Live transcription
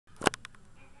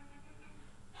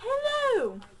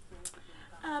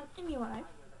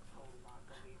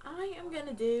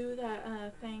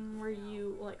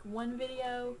one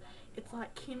video, it's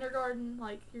like kindergarten,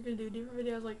 like you're gonna do different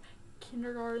videos like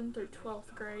kindergarten through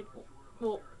 12th grade.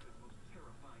 Well,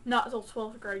 not till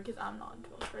 12th grade because I'm not in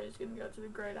 12th grade. It's gonna go to the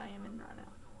grade I am in right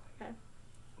now. Okay.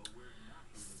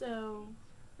 So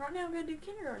right now I'm gonna do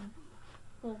kindergarten.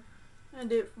 Well, I'm gonna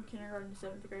do it from kindergarten to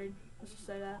 7th grade. Let's just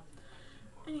say that.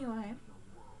 Anyway,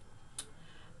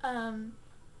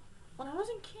 when I was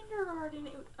in kindergarten,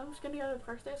 I was gonna go to the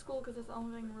first day of school because that's the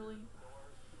only thing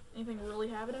anything really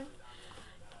happening.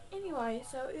 Anyway,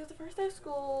 so it was the first day of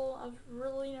school. I was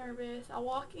really nervous. I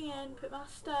walk in, put my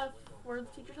stuff where the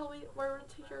teacher told me to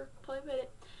put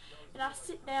it, and I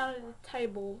sit down at the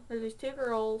table. There's these two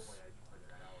girls,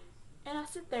 and I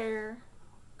sit there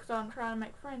because I'm trying to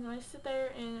make friends. And I sit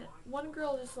there, and one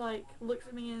girl just like looks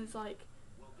at me and is like,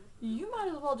 "You might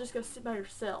as well just go sit by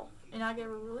yourself." And I gave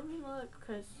her a really mean look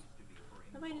because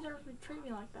nobody deserves to treat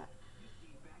me like that.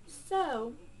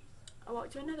 So I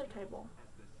walked to another table.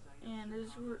 And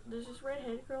there's this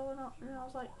redheaded girl, and I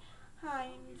was like, "Hi,"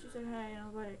 and she said, "Hey," and I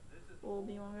was like, "Well,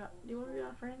 do you want to be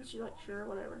my friend?" She's like, "Sure,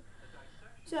 whatever."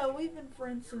 So we've been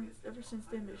friends ever since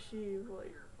then. But she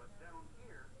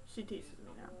teases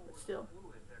me now, but still,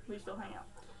 we still hang out.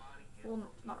 Well,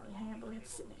 not really hang out, but we have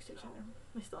to sit next to each other.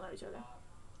 We still know each other.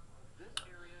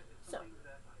 So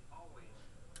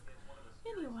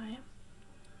anyway,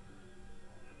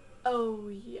 oh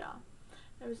yeah,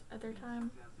 there was other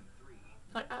time.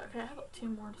 Like, okay, I have like two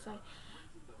more to say.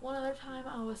 One other time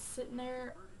I was sitting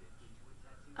there,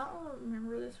 I don't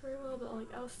remember this very well, but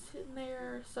like I was sitting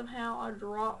there, somehow I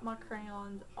dropped my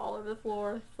crayons all over the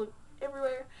floor, flew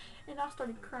everywhere, and I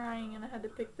started crying and I had to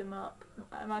pick them up.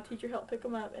 My teacher helped pick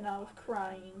them up and I was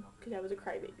crying because I was a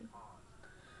crybaby.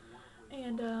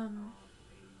 And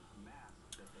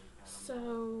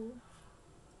so,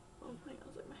 oh my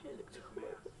god, like my head looks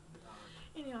horrible.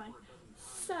 Anyway,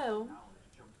 so,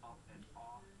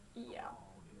 yeah.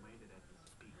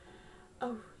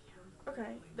 Oh, yeah.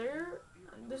 Okay,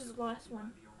 this is the last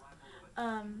one.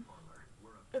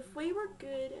 If we were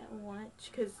good at lunch,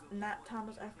 because nap time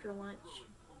was after lunch,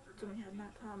 so we had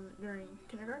nap time during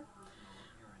kindergarten.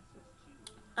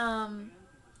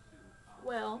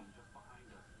 Well,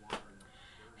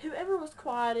 whoever was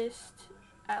quietest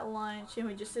at lunch and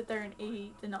we just sit there and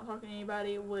eat and not talk to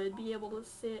anybody would be able to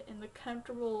sit in the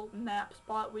comfortable nap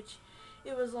spot, which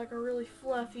it was like a really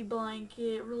fluffy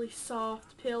blanket, really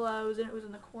soft pillows, and it was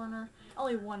in the corner.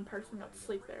 Only one person got to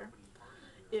sleep there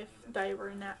if they were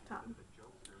in nap time.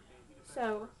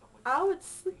 So I would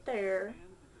sit there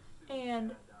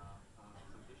and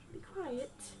be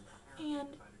quiet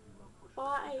and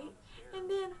bye. And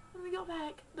then when we got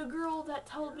back, the girl that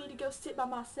told me to go sit by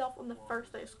myself on the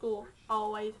first day of school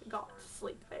always got to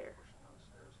sleep there.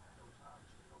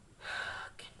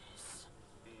 Goodness.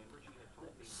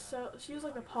 So she was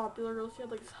like a popular girl. She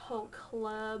had like this whole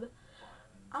club.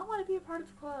 I want to be a part of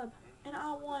the club, and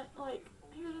I want like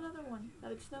here's another one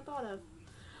that I just not thought of.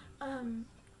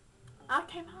 I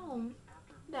came home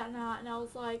that night and I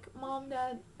was like, "Mom,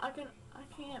 Dad, I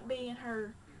can't be in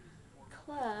her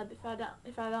club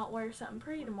if I don't wear something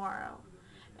pretty tomorrow."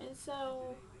 And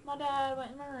so my dad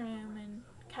went in my room and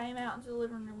came out into the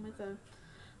living room with it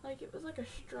was like a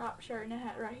striped shirt, and it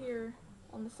had right here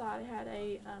on the side it had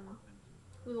a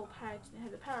little patch and it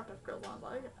had the Powerpuff Girls on.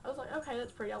 I was like, okay,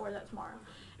 that's pretty. I'll wear that tomorrow.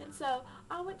 And so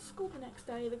I went to school the next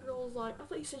day. The girl was like, "I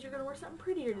thought you said you were gonna wear something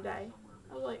prettier today."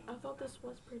 I was like, "I thought this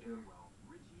was prettier."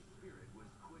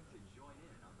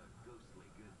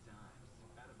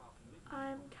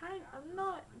 I'm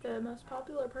not the most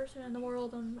popular person in the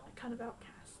world. I'm kind of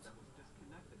outcast.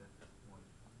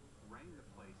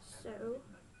 So,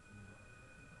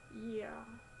 yeah.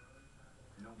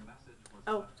 Oh,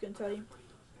 I was gonna tell you.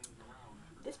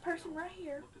 This person right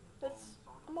here, that's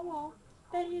on my wall,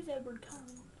 that is Edward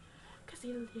Cullen, because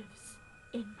he lives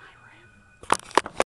in my